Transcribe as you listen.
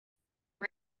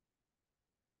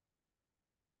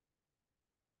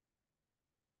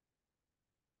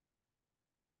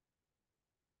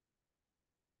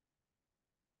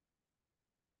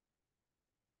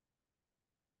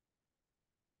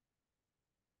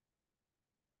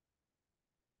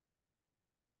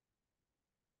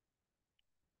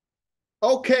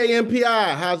Okay,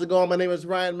 MPI, how's it going? My name is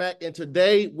Ryan Mack, and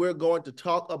today we're going to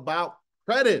talk about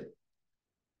credit.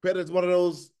 Credit is one of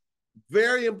those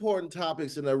very important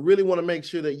topics, and I really want to make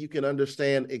sure that you can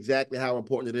understand exactly how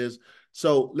important it is.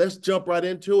 So let's jump right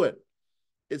into it.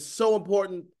 It's so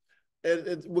important,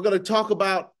 and we're going to talk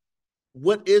about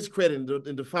what is credit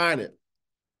and define it.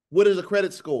 What is a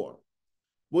credit score?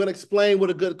 We're going to explain what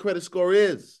a good credit score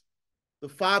is, the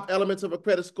 5 elements of a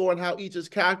credit score and how each is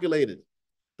calculated,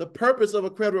 the purpose of a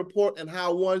credit report and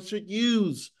how one should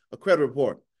use a credit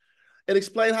report, and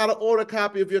explain how to order a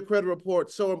copy of your credit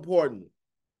report. So important.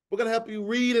 We're going to help you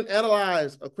read and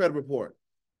analyze a credit report,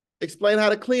 explain how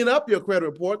to clean up your credit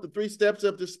report, the 3 steps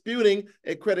of disputing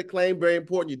a credit claim. Very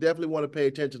important. You definitely want to pay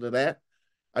attention to that.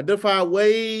 Identify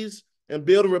ways and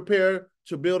build and repair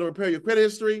your credit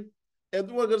history.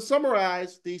 And we're going to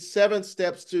summarize these 7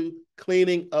 steps to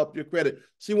cleaning up your credit.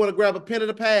 So you want to grab a pen and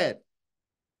a pad.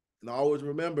 And always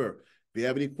remember, if you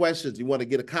have any questions, you want to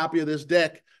get a copy of this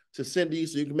deck to send to you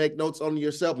so you can make notes on it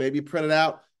yourself, maybe print it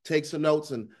out, take some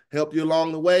notes, and help you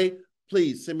along the way,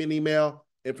 please send me an email.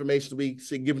 Information will be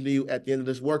given to you at the end of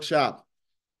this workshop.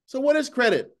 So what is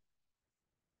credit?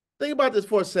 Think about this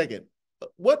for a second.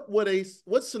 What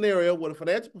scenario would a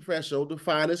financial professional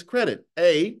define as credit?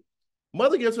 A,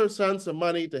 mother gives her son some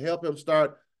money to help him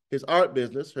start his art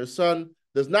business. Her son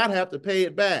does not have to pay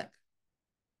it back.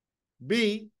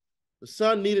 B, the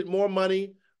son needed more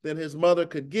money than his mother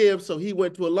could give, so he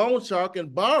went to a loan shark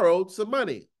and borrowed some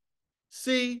money.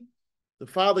 C, the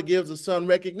father gives the son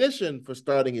recognition for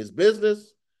starting his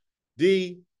business.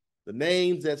 D, the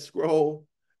names that scroll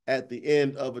at the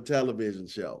end of a television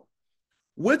show.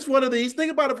 Which one of these,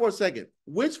 think about it for a second,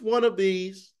 which one of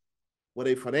these would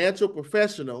a financial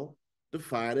professional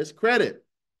define as credit?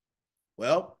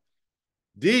 Well,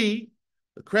 D,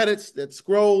 the credits that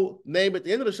scroll name at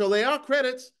the end of the show, they are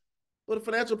credits, but a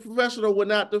financial professional would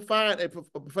not define it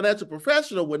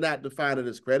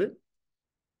as credit.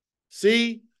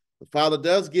 C, the father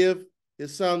does give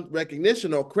his son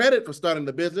recognition or credit for starting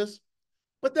the business,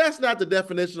 but that's not the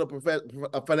definition of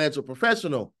a financial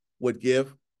professional would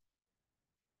give.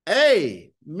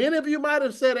 A, many of you might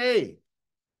have said A.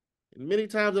 And many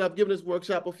times that I've given this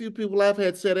workshop, a few people I've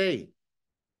had said A.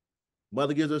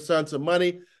 Mother gives her son some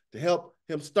money to help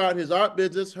him start his art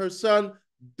business. Her son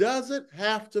doesn't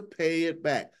have to pay it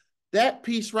back. That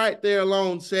piece right there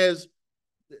alone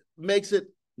makes it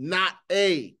not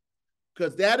A,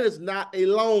 because that is not a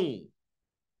loan.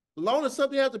 A loan is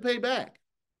something you have to pay back.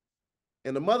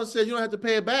 And the mother says you don't have to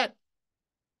pay it back.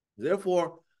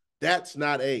 Therefore, that's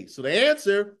not A. So the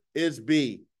answer is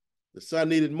B. The son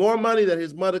needed more money than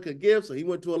his mother could give, so he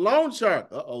went to a loan shark.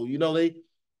 They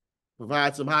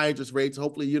provide some high interest rates.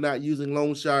 Hopefully you're not using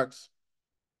loan sharks,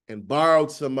 and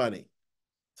borrowed some money.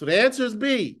 So the answer is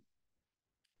B.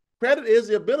 Credit is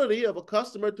the ability of a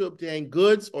customer to obtain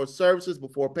goods or services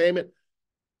before payment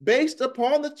based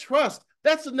upon the trust.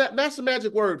 That's a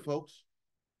magic word, folks.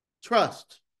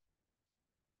 Trust.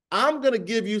 I'm going to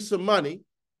give you some money,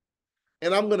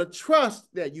 and I'm going to trust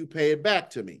that you pay it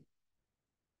back to me.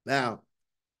 Now,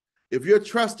 if your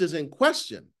trust is in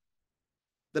question,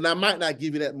 then I might not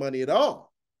give you that money at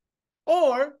all.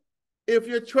 Or if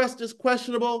your trust is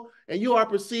questionable and you are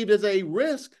perceived as a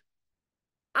risk,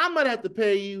 I might have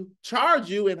to charge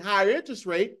you in higher interest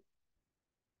rate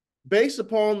based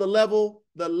upon the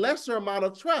lesser amount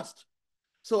of trust.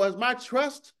 So as my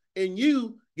trust in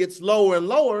you gets lower and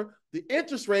lower, the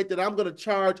interest rate that I'm going to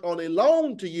charge on a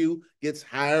loan to you gets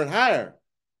higher and higher.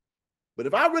 But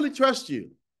if I really trust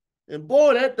you, and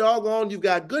boy, that doggone, you've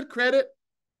got good credit,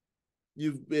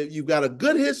 you've got a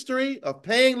good history of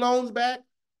paying loans back,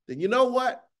 then you know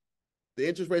what? The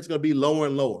interest rate's going to be lower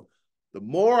and lower. The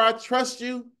more I trust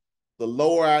you, the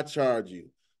lower I charge you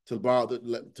to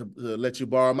let you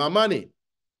borrow my money.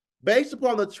 Based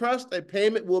upon the trust, a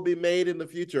payment will be made in the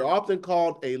future, often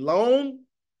called a loan,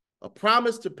 a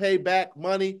promise to pay back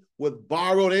money with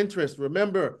borrowed interest.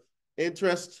 Remember,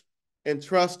 interest and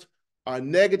trust are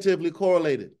negatively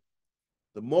correlated.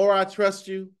 The more I trust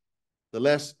you, the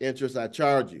less interest I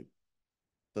charge you.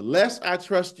 The less I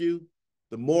trust you,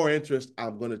 the more interest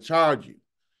I'm going to charge you.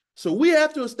 So we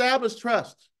have to establish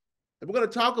trust. And we're going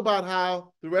to talk about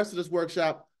how, the rest of this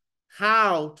workshop,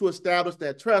 how to establish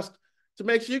that trust to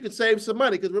make sure you can save some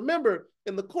money. Because remember,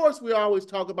 in the course, we always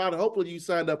talk about, and hopefully you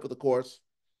signed up for the course,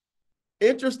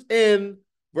 interest in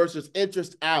versus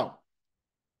interest out.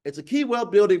 It's a key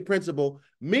wealth building principle,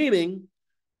 meaning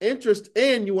interest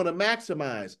in you want to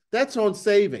maximize. That's on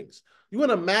savings. You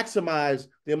want to maximize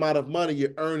the amount of money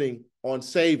you're earning on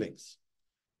savings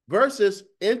versus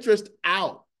interest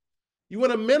out. You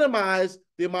want to minimize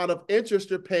the amount of interest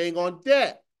you're paying on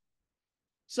debt.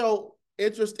 So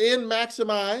interest in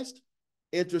maximized,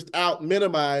 interest out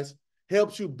minimized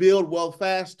helps you build wealth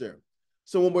faster.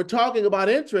 So when we're talking about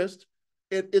interest,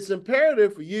 it's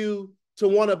imperative for you to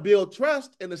want to build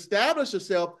trust and establish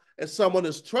yourself as someone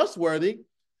that's trustworthy.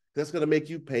 That's going to make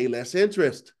you pay less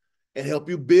interest and help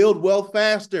you build wealth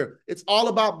faster. It's all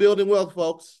about building wealth,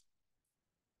 folks.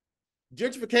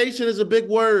 Gentrification is a big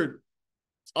word.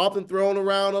 It's often thrown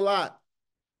around a lot.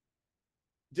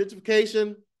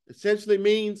 Gentrification essentially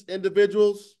means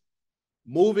individuals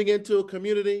moving into a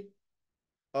community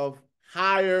of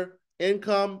higher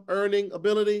income earning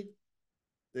ability.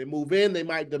 They move in, they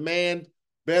might demand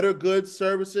better goods,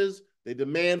 services. They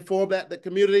demand for that the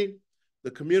community.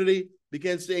 The community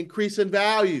begins to increase in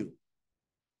value.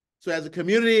 So as the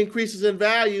community increases in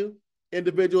value,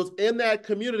 individuals in that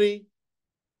community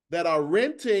that are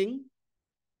renting,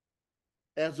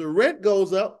 as the rent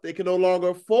goes up, they can no longer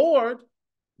afford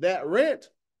that rent.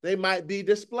 They might be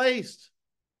displaced.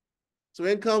 So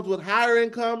incomes with higher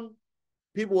income,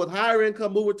 people with higher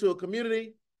income move into a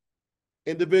community.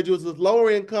 Individuals with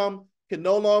lower income can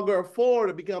no longer afford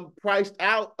to become priced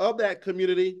out of that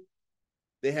community.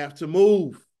 They have to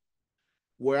move.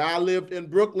 Where I lived in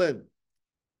Brooklyn,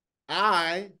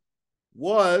 I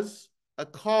was a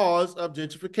cause of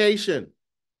gentrification.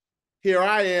 Here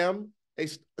I am, a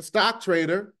stock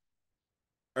trader,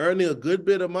 earning a good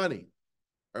bit of money,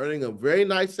 earning a very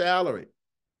nice salary,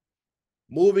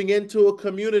 moving into a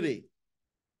community,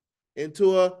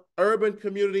 into an urban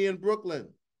community in Brooklyn.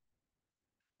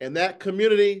 And that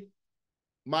community,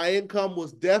 my income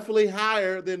was definitely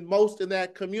higher than most in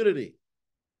that community.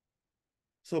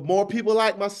 So more people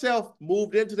like myself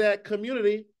moved into that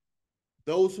community.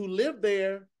 Those who lived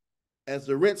there, as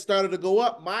the rent started to go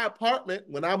up, my apartment,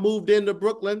 when I moved into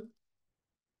Brooklyn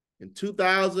in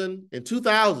 2000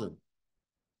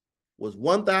 was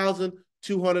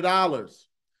 $1,200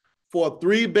 for a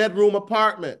 3-bedroom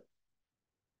apartment.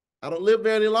 I don't live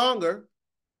there any longer,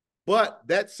 but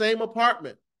that same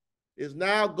apartment is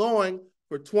now going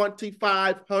for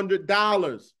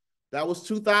 $2,500. That was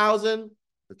 2000.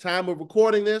 The time of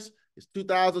recording this is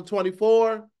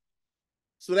 2024.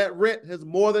 So that rent has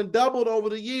more than doubled over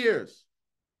the years.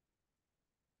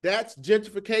 That's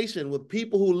gentrification. With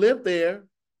people who live there,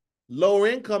 lower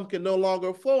income can no longer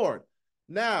afford.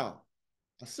 Now,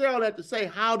 I say all that to say,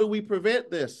 how do we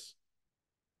prevent this?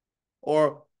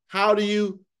 Or how do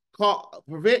you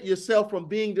prevent yourself from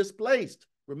being displaced?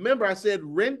 Remember, I said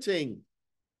renting.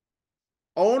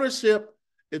 Ownership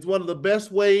is one of the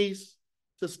best ways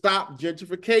to stop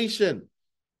gentrification.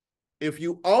 If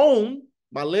you own,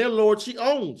 my landlord, she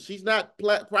owns. She's not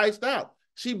priced out.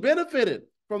 She benefited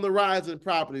from the rise in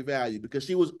property value because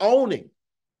she was owning.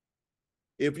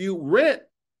 If you rent,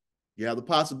 you have the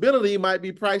possibility you might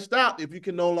be priced out if you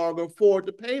can no longer afford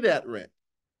to pay that rent.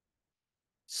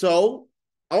 So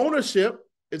ownership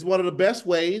is one of the best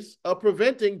ways of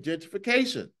preventing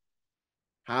gentrification.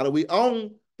 How do we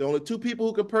own? There are only 2 people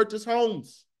who can purchase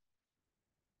homes.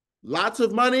 Lots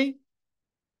of money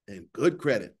and good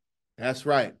credit. That's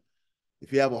right.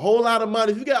 If you have a whole lot of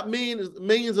money, if you got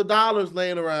millions of dollars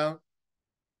laying around,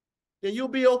 then you'll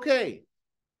be okay.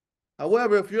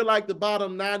 However, if you're like the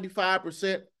bottom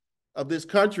 95% of this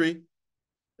country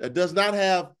that does not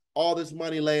have all this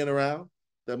money laying around,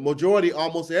 the majority,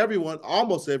 almost everyone,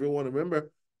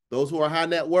 remember, those who are high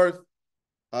net worth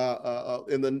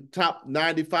in the top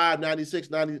 95, 96,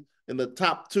 90, in the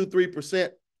top 2-3%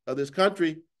 of this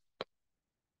country,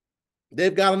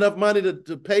 they've got enough money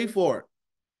to pay for it.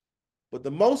 But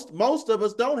the most of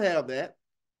us don't have that.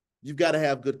 You've got to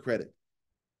have good credit.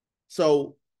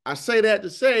 So I say that to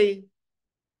say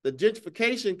that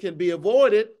gentrification can be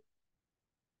avoided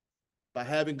by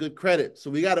having good credit. So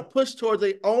we got to push towards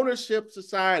an ownership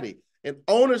society, an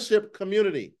ownership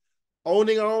community,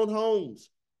 owning our own homes,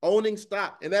 owning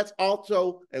stock. And that's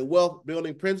also a wealth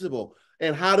building principle.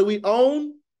 And how do we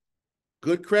own?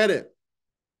 Good credit.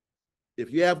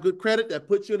 If you have good credit, that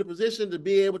puts you in a position to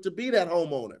be able to be that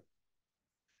homeowner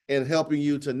and helping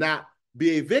you to not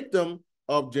be a victim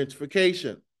of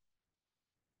gentrification.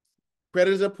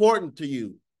 Credit is important to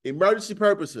you. Emergency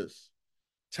purposes.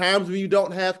 Times when you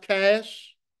don't have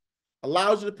cash,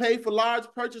 allows you to pay for large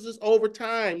purchases over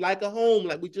time, like a home,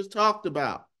 like we just talked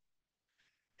about.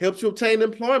 Helps you obtain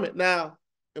employment. Now,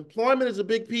 employment is a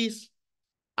big piece.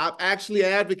 I've actually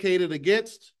advocated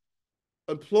against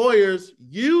employers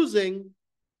using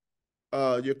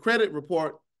your credit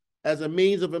report as a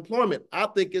means of employment. I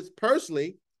think it's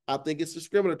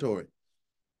discriminatory.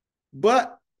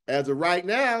 But as of right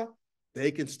now,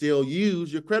 they can still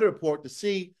use your credit report to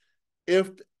see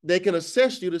if they can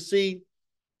assess you to see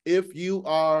if you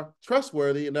are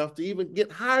trustworthy enough to even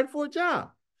get hired for a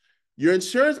job. Your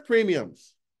insurance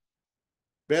premiums,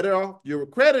 better off your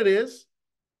credit is,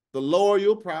 the lower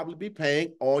you'll probably be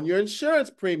paying on your insurance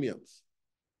premiums.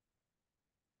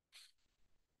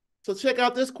 So check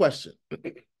out this question.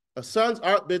 A son's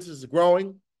art business is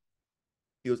growing.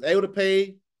 He was able to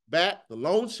pay back the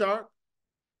loan shark,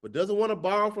 but doesn't want to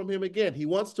borrow from him again. He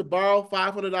wants to borrow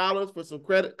 $500 for some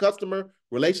credit customer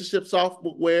relationship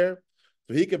software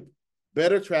so he can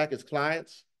better track his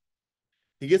clients.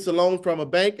 He gets a loan from a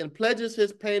bank and pledges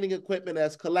his painting equipment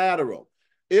as collateral.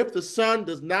 If the son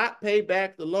does not pay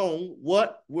back the loan,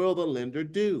 what will the lender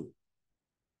do?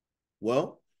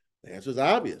 Well, the answer is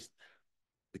obvious.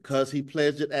 Because he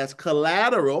pledged it as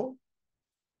collateral,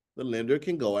 the lender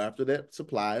can go after that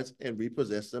supplies and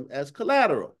repossess them as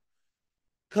collateral.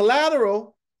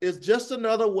 Collateral is just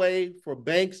another way for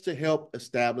banks to help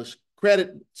establish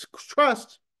credit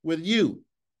trust with you.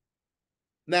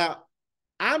 Now,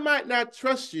 I might not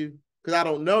trust you because I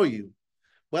don't know you,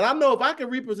 but I know if I can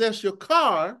repossess your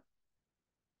car,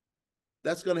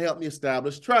 that's going to help me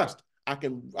establish trust. I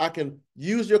can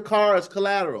use your car as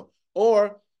collateral.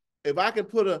 Or if I can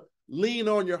put a lien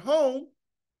on your home,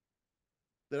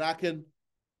 then I can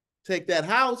take that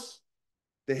house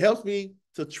that helps me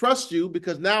to trust you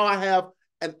because now I have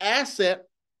an asset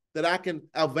that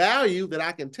a value that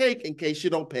I can take in case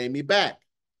you don't pay me back.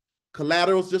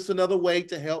 Collateral is just another way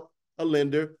to help a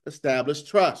lender establish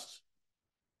trust.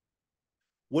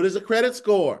 What is a credit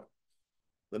score?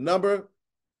 The number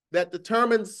that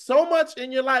determines so much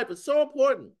in your life. It's so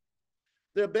important.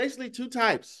 There are basically two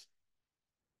types.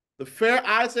 The Fair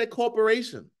Isaac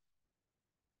Corporation,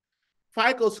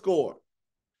 FICO score.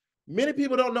 Many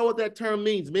people don't know what that term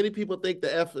means. Many people think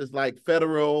the F is like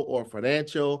federal or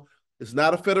financial. It's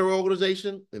not a federal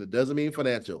organization, and it doesn't mean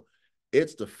financial.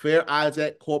 It's the Fair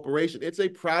Isaac Corporation. It's a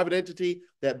private entity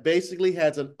that basically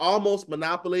has an almost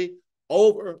monopoly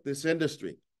over this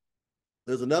industry.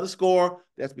 There's another score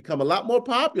that's become a lot more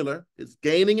popular. It's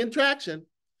gaining in traction,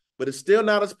 but it's still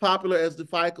not as popular as the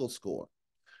FICO score.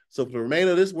 So for the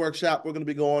remainder of this workshop, we're going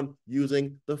to be going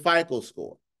using the FICO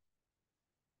score.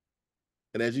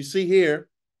 And as you see here,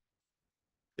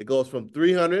 it goes from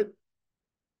 300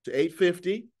 to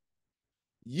 850.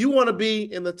 You want to be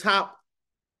in the top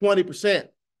 20%.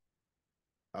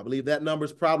 I believe that number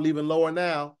is probably even lower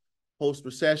now,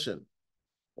 post-recession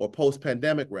or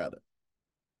post-pandemic rather.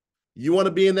 You want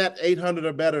to be in that 800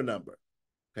 or better number,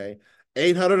 okay?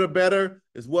 800 or better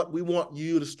is what we want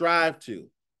you to strive to.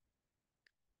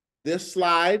 This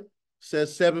slide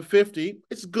says 750.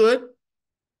 It's good.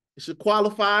 It should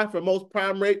qualify for most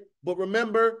prime rate, but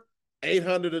remember,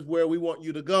 800 is where we want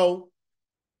you to go.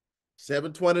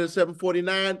 720 to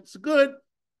 749, it's good.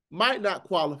 Might not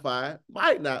qualify,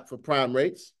 might not for prime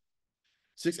rates.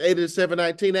 680 to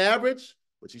 719 average,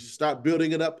 but you should start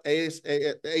building it up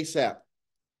ASAP.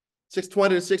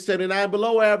 620 to 679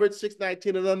 below average,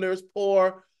 619 and under is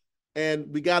poor, and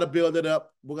we got to build it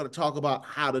up. We're going to talk about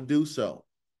how to do so.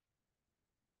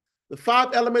 The 5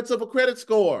 elements of a credit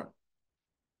score.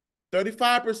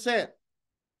 35%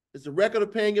 is the record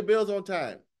of paying your bills on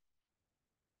time.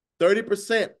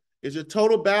 30% is your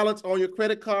total balance on your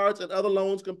credit cards and other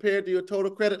loans compared to your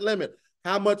total credit limit.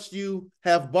 How much you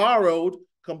have borrowed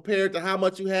compared to how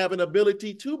much you have an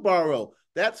ability to borrow.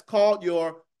 That's called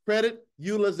your credit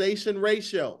utilization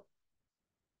ratio.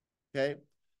 Okay?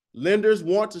 Lenders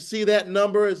want to see that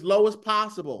number as low as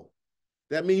possible.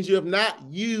 That means you have not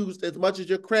used as much as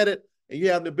your credit and you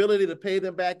have the ability to pay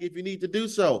them back if you need to do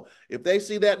so. If they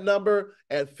see that number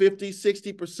at 50,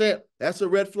 60%, that's a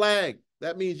red flag.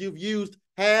 That means you've used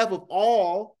half of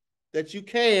all that you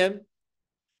can.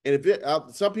 And if it,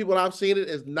 some people I've seen it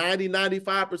as 90,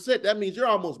 95%, that means you're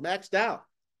almost maxed out.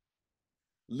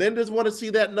 Lenders want to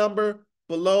see that number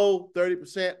below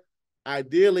 30%,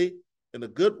 ideally, in a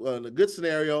good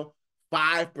scenario,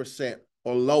 5%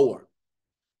 or lower.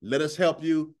 Let us help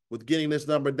you with getting this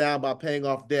number down by paying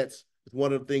off debts. It's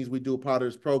one of the things we do part of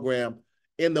this program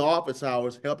in the office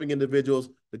hours, helping individuals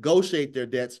negotiate their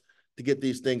debts to get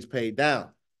these things paid down.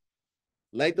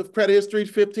 Length of credit history,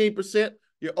 15%.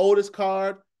 Your oldest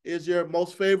card is your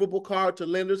most favorable card to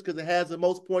lenders because it has the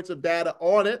most points of data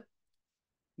on it.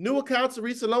 New accounts and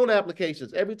recent loan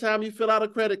applications. Every time you fill out a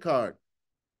credit card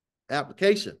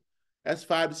application, that's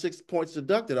 5 to 6 points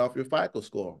deducted off your FICO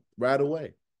score right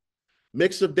away.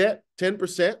 Mix of debt,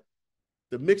 10%.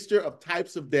 The mixture of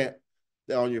types of debt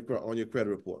on your credit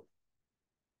report.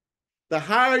 The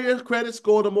higher your credit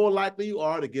score, the more likely you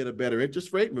are to get a better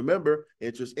interest rate. Remember,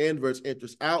 interest in versus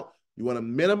interest out. You want to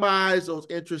minimize those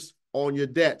interests on your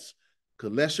debts.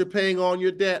 Unless you're paying on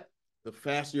your debt, the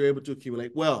faster you're able to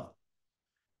accumulate wealth.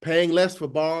 Paying less for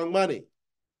borrowing money.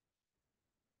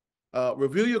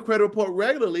 Review your credit report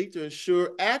regularly to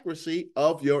ensure accuracy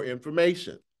of your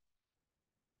information.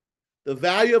 The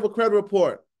value of a credit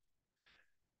report.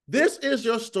 This is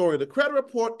your story. The credit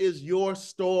report is your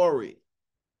story.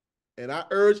 And I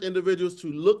urge individuals to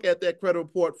look at that credit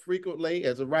report frequently.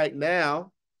 As of right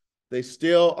now, they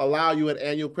still allow you at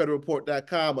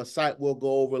annualcreditreport.com, a site we'll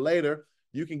go over later.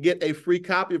 You can get a free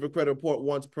copy of a credit report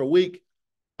once per week.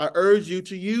 I urge you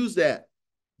to use that.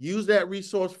 Use that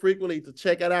resource frequently to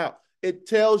check it out. It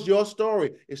tells your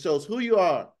story. It shows who you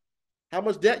are, how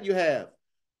much debt you have,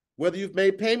 whether you've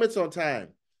made payments on time,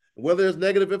 whether there's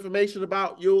negative information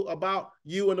about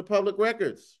you in the public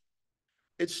records.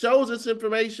 It shows this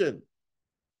information.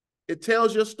 It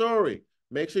tells your story.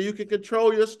 Make sure you can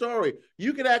control your story.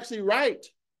 You can actually write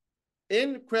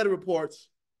in credit reports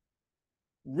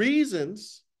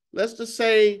reasons. Let's just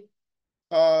say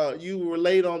you were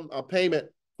late on a payment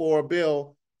for a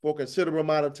bill for a considerable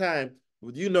amount of time.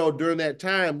 You know, during that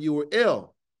time you were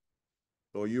ill,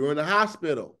 or you were in the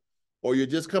hospital, or you're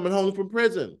just coming home from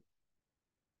prison.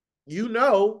 You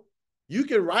know, you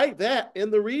can write that in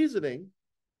the reasoning.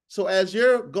 So as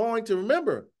you're going to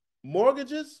remember,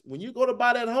 mortgages, when you go to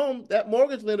buy that home, that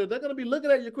mortgage lender, they're going to be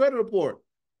looking at your credit report.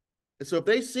 And so if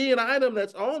they see an item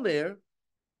that's on there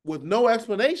with no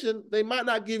explanation, they might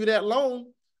not give you that loan.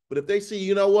 But if they see,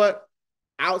 you know what,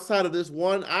 outside of this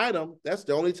one item, that's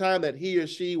the only time that he or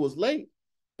she was late.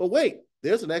 But wait,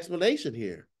 there's an explanation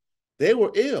here. They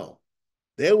were ill.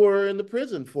 They were in the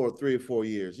prison for 3 or 4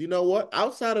 years. You know what?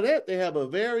 Outside of that, they have a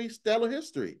very stellar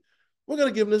history. We're going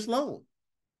to give them this loan.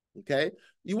 Okay?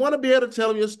 You want to be able to tell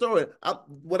them your story.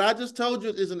 What I just told you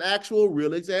is an actual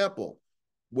real example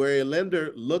where a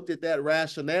lender looked at that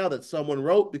rationale that someone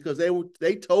wrote because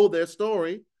they told their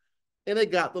story and they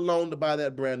got the loan to buy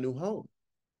that brand new home.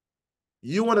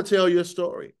 You want to tell your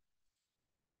story.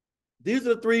 These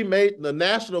are the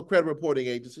national credit reporting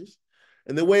agencies.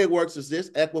 And the way it works is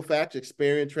this: Equifax,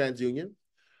 Experian, TransUnion.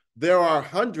 There are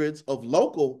hundreds of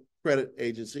local credit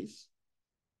agencies,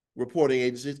 reporting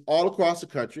agencies all across the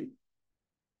country.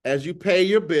 As you pay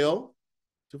your bill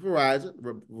to Verizon,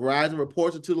 Verizon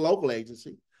reports it to the local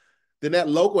agency. Then that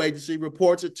local agency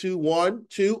reports it to 1,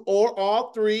 2, or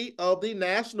all 3 of the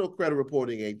national credit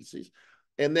reporting agencies.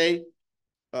 And they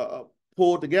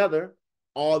pull together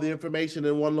all the information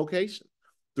in one location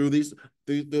through these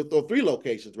 3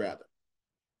 locations, rather.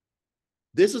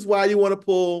 This is why you want to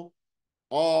pull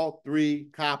all 3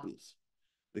 copies,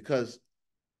 because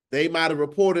they might have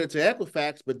reported it to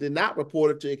Equifax, but did not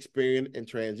report it to Experian and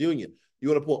TransUnion. You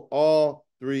want to pull all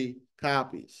 3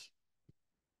 copies.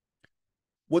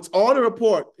 What's on the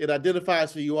report, it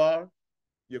identifies who you are,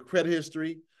 your credit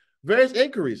history, various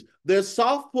inquiries. There's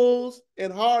soft pulls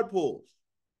and hard pulls.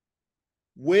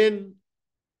 When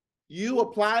you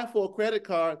apply for a credit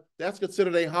card, that's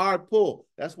considered a hard pull.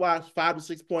 That's why it's 5 to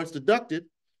 6 points deducted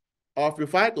off your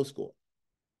FICO score,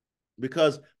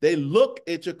 because they look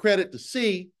at your credit to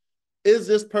see, is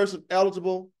this person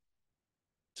eligible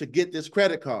to get this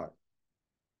credit card?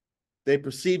 They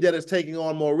perceive that it's taking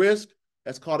on more risk.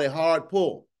 That's called a hard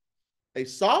pull. A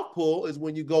soft pull is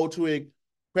when you go to a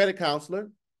credit counselor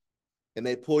and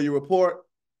they pull your report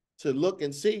to look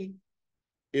and see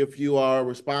if you are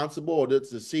responsible, or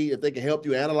to see if they can help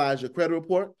you analyze your credit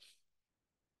report.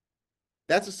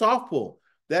 That's a soft pull.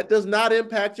 That does not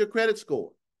impact your credit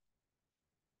score.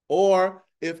 Or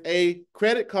if a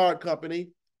credit card company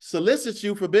solicits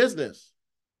you for business,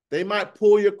 they might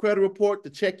pull your credit report to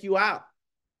check you out.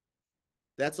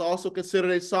 That's also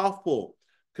considered a soft pull,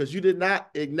 because you did not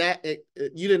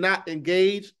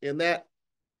engage in that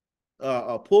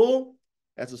pull.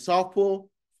 That's a soft pull.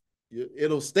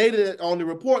 It'll state it on the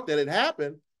report that it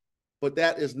happened, but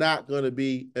that is not going to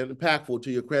be impactful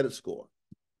to your credit score.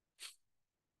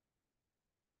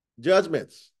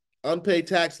 Judgments, unpaid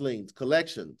tax liens,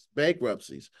 collections,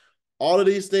 bankruptcies, all of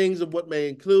these things are what may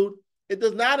include. It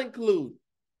does not include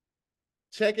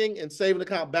checking and saving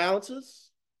account balances,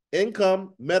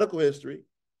 income, medical history,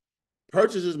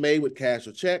 purchases made with cash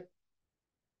or check,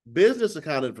 business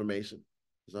account information.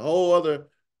 There's a whole other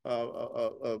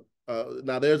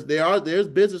now there's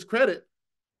business credit.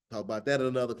 Talk about that in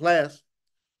another class.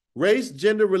 Race,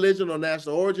 gender, religion, or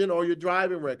national origin, or your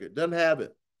driving record. Doesn't have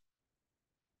it.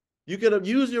 You can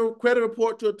use your credit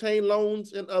report to obtain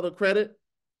loans and other credit,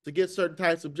 to get certain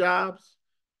types of jobs,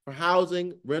 for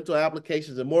housing, rental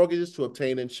applications, and mortgages, to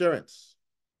obtain insurance.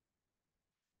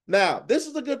 Now, this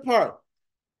is the good part.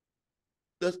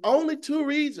 There's only 2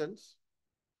 reasons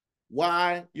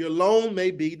why your loan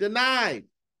may be denied: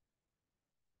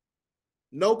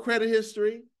 no credit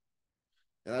history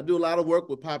And I do a lot of work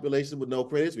with populations with no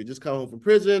credit. We just come home from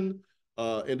prison,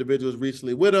 individuals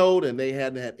recently widowed, and they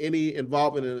hadn't had any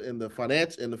involvement in the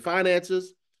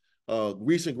finances.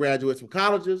 Recent graduates from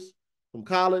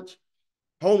college,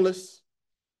 homeless.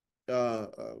 Those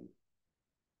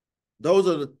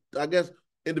are the, I guess,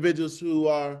 individuals who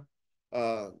are,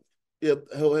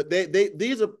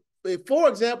 these are 4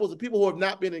 examples of people who have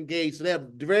not been engaged, and they have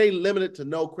very limited to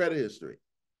no credit history.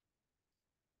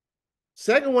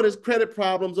 Second one is credit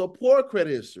problems or poor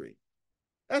credit history.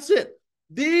 That's it.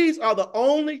 These are the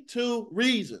only 2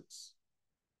 reasons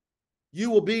you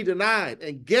will be denied.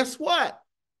 And guess what?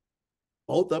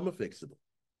 Both of them are fixable.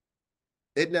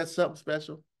 Isn't that something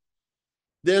special?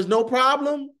 There's no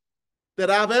problem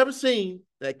that I've ever seen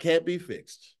that can't be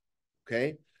fixed.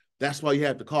 Okay? That's why you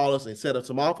have to call us and set up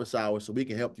some office hours so we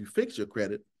can help you fix your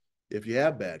credit if you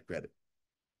have bad credit.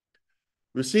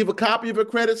 Receive a copy of your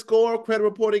credit score. Credit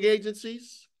reporting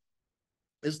agencies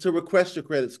is to request your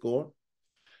credit score.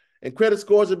 And credit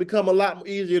scores have become a lot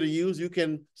easier to use. You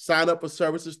can sign up for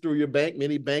services through your bank.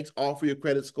 Many banks offer your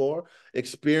credit score.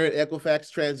 Experian,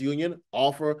 Equifax, TransUnion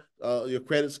offer your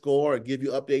credit score or give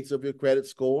you updates of your credit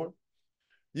score.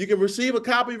 You can receive a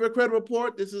copy of your credit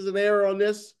report. This is an error on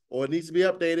this, or it needs to be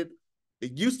updated.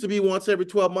 It used to be once every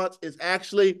 12 months. It's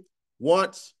actually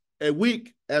once a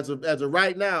week as of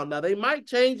right now. Now, they might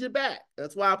change it back.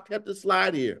 That's why I've kept the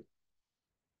slide here,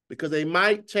 because they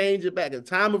might change it back. At the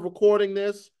time of recording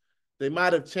this, they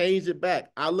might have changed it back.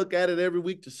 I look at it every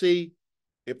week to see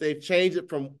if they've changed it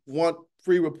from 1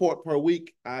 free report per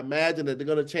week. I imagine that they're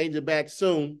going to change it back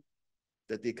soon,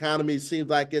 that the economy seems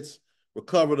like it's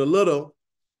recovered a little,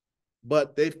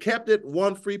 but they've kept it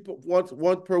one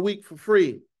per week for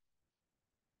free.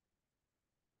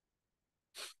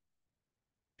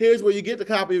 Here's where you get the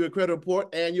copy of your credit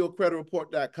report,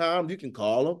 annualcreditreport.com. You can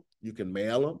call them. You can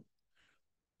mail them.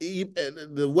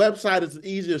 The website is the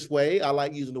easiest way. I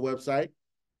like using the website.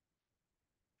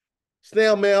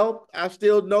 Snail mail, I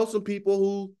still know some people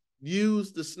who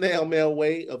use the snail mail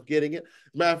way of getting it.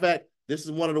 As a matter of fact, this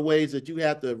is one of the ways that you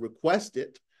have to request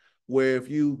it, where if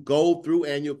you go through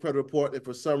annual credit report, if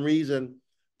for some reason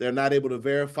they're not able to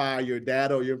verify your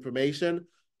data or your information,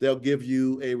 they'll give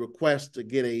you a request to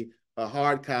get a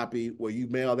hard copy where you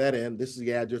mail that in. This is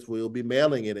the address where you'll be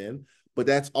mailing it in. But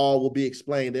that's all will be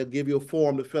explained. They'll give you a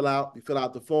form to fill out. You fill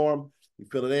out the form, you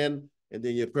fill it in, and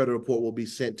then your credit report will be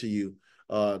sent to you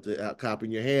to copy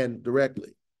in your hand directly.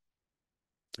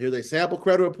 Here's a sample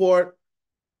credit report.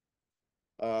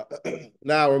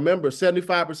 Now, remember,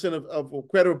 75% of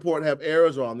credit report have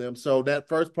errors on them. So that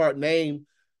first part name,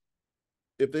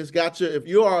 if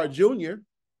you are a junior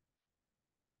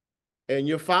and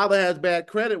your father has bad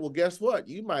credit, well, guess what?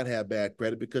 You might have bad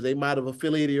credit because they might have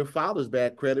affiliated your father's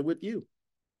bad credit with you.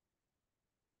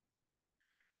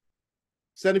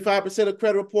 75% of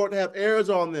credit report have errors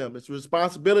on them. It's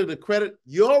responsibility to credit,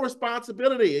 your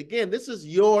responsibility. Again, this is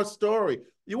your story.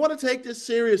 You want to take this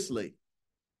seriously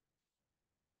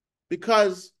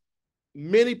because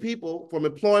many people, from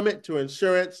employment to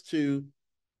insurance to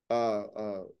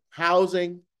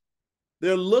housing,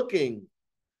 they're looking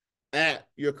at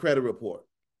your credit report.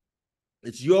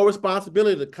 It's your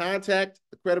responsibility to contact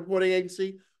the credit reporting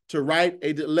agency, to write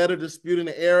a letter disputing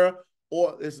the error,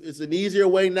 or it's an easier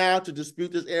way now to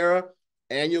dispute this error.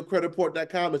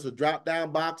 Annualcreditreport.com. It's a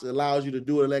drop-down box that allows you to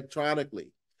do it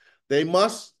electronically. They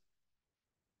must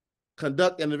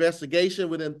conduct an investigation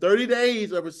within 30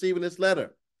 days of receiving this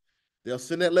letter. They'll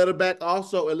send that letter back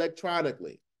also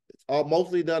electronically. It's all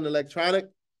mostly done electronic.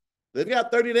 They've got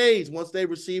 30 days once they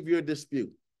receive your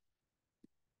dispute.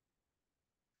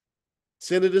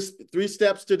 Send 3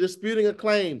 steps to disputing a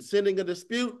claim: sending a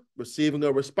dispute, receiving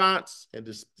a response, and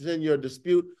send your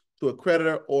dispute to a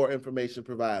creditor or information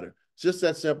provider. It's just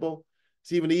that simple.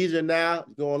 It's even easier now.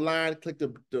 You go online, click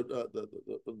the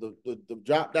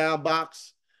drop-down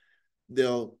box.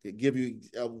 They'll give you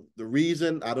the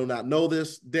reason. I do not know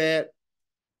this debt.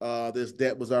 This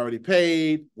debt was already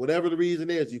paid. Whatever the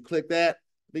reason is, you click that.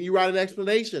 Then you write an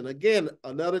explanation. Again,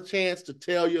 another chance to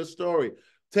tell your story.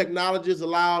 Technology has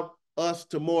allowed us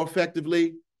to more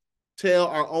effectively tell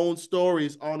our own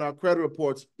stories on our credit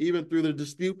reports, even through the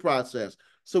dispute process.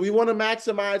 So we want to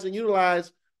maximize and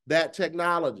utilize that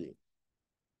technology.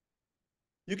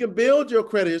 You can build your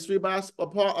credit history by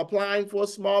applying for a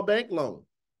small bank loan,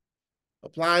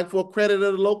 applying for credit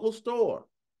at a local store,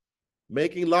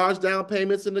 making large down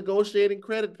payments and negotiating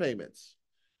credit payments.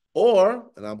 Or,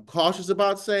 and I'm cautious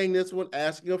about saying this one,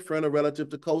 asking a friend or relative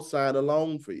to co-sign a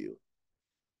loan for you.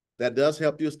 That does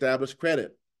help you establish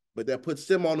credit, but that puts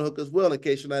them on the hook as well in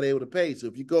case you're not able to pay. So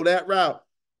if you go that route,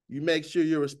 you make sure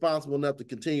you're responsible enough to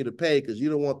continue to pay because you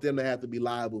don't want them to have to be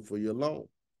liable for your loan.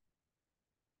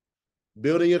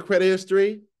 Building your credit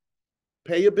history,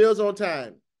 pay your bills on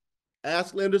time.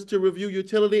 Ask lenders to review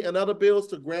utility and other bills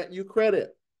to grant you credit.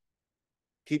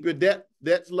 Keep your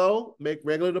debts low, make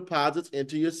regular deposits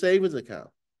into your savings account.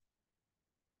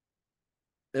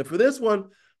 And for this one,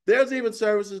 there's even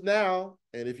services now,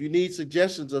 and if you need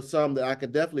suggestions of some that I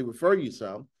can definitely refer you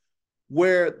some,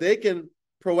 where they can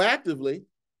proactively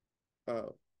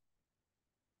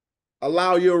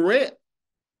allow your rent,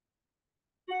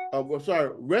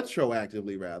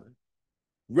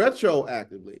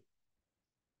 retroactively,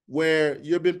 where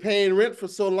you've been paying rent for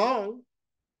so long,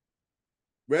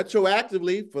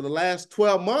 retroactively for the last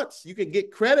 12 months, you can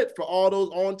get credit for all those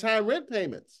on-time rent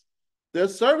payments.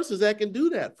 There's services that can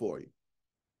do that for you.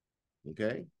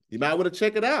 Okay, you might want to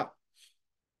check it out.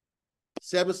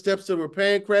 7 steps to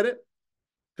repaying credit.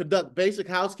 Conduct basic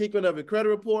housekeeping of your credit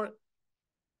report.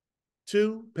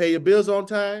 2, pay your bills on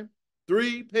time.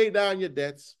 3, pay down your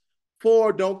debts.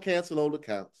 4, don't cancel old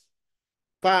accounts.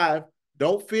 5,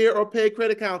 don't fear or pay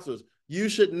credit counselors. You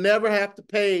should never have to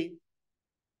pay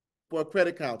for a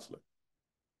credit counselor.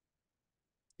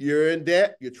 You're in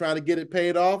debt, you're trying to get it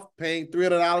paid off, paying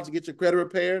 $300 to get your credit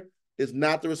repaired is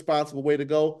not the responsible way to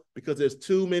go because there's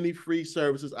too many free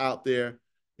services out there.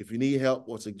 If you need help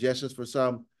or suggestions for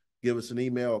some, give us an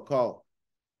email or call.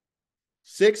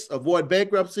 6, avoid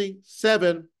bankruptcy.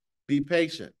 7, be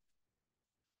patient.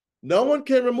 No one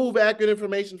can remove accurate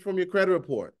information from your credit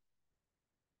report.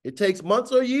 It takes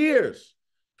months or years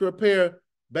to repair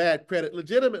bad credit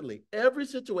legitimately. Every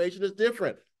situation is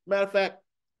different. Matter of fact,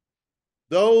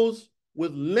 those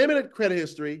with limited credit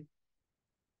history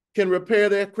can repair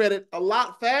their credit a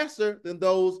lot faster than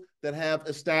those that have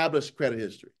established credit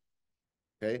history.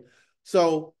 Okay,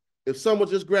 so if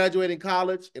someone's just graduating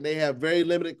college and they have very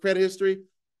limited credit history,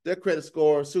 their credit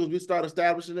score, as soon as we start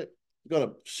establishing it, is going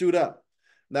to shoot up.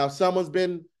 Now, if someone's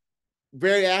been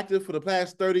very active for the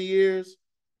past 30 years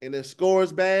and their score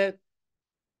is bad,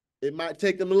 it might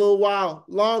take them a little while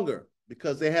longer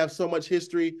because they have so much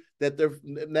history that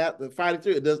they're fighting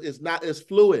through. It's not as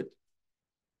fluid.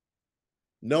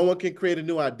 No one can create a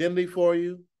new identity for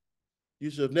you. You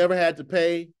should have never had to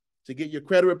pay to get your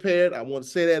credit repaired. I want to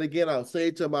say that again. I'll say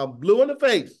it till I'm blue in the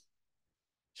face.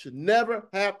 You should never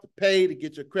have to pay to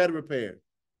get your credit repaired.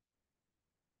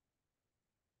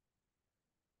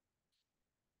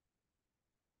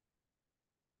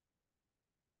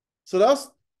 So that's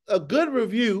a good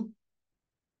review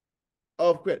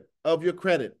of your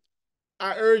credit.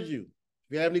 I urge you,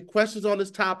 if you have any questions on this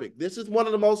topic, this is one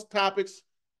of the most topics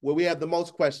where we have the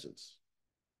most questions.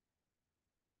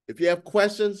 If you have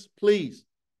questions, please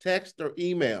text or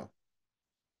email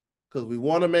because we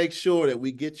want to make sure that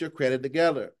we get your credit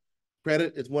together.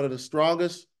 Credit is one of the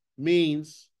strongest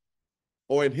means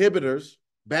or inhibitors.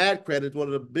 Bad credit is one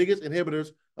of the biggest inhibitors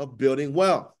of building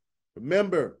wealth.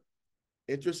 Remember,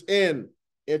 interest in,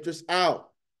 interest out.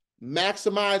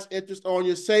 Maximize interest on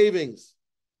your savings.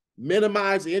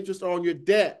 Minimize the interest on your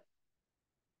debt.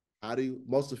 How do you,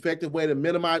 most effective way to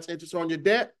minimize interest on your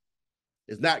debt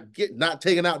is not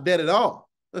taking out debt at all.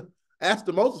 That's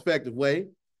the most effective way,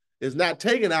 is not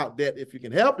taking out debt if you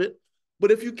can help it.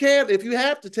 But if you can't, if you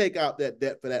have to take out that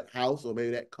debt for that house or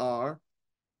maybe that car,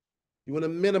 you want to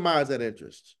minimize that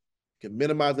interest. You can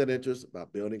minimize that interest by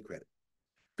building credit.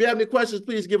 If you have any questions,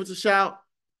 please give us a shout.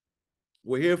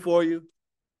 We're here for you.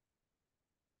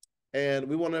 And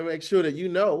we want to make sure that you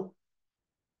know.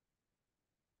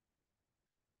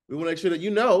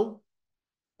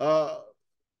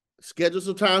 Schedule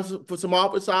some time for some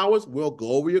office hours. We'll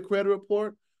go over your credit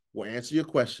report. We'll answer your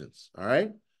questions. All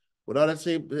right. With all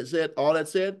that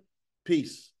said,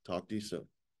 peace. Talk to you soon.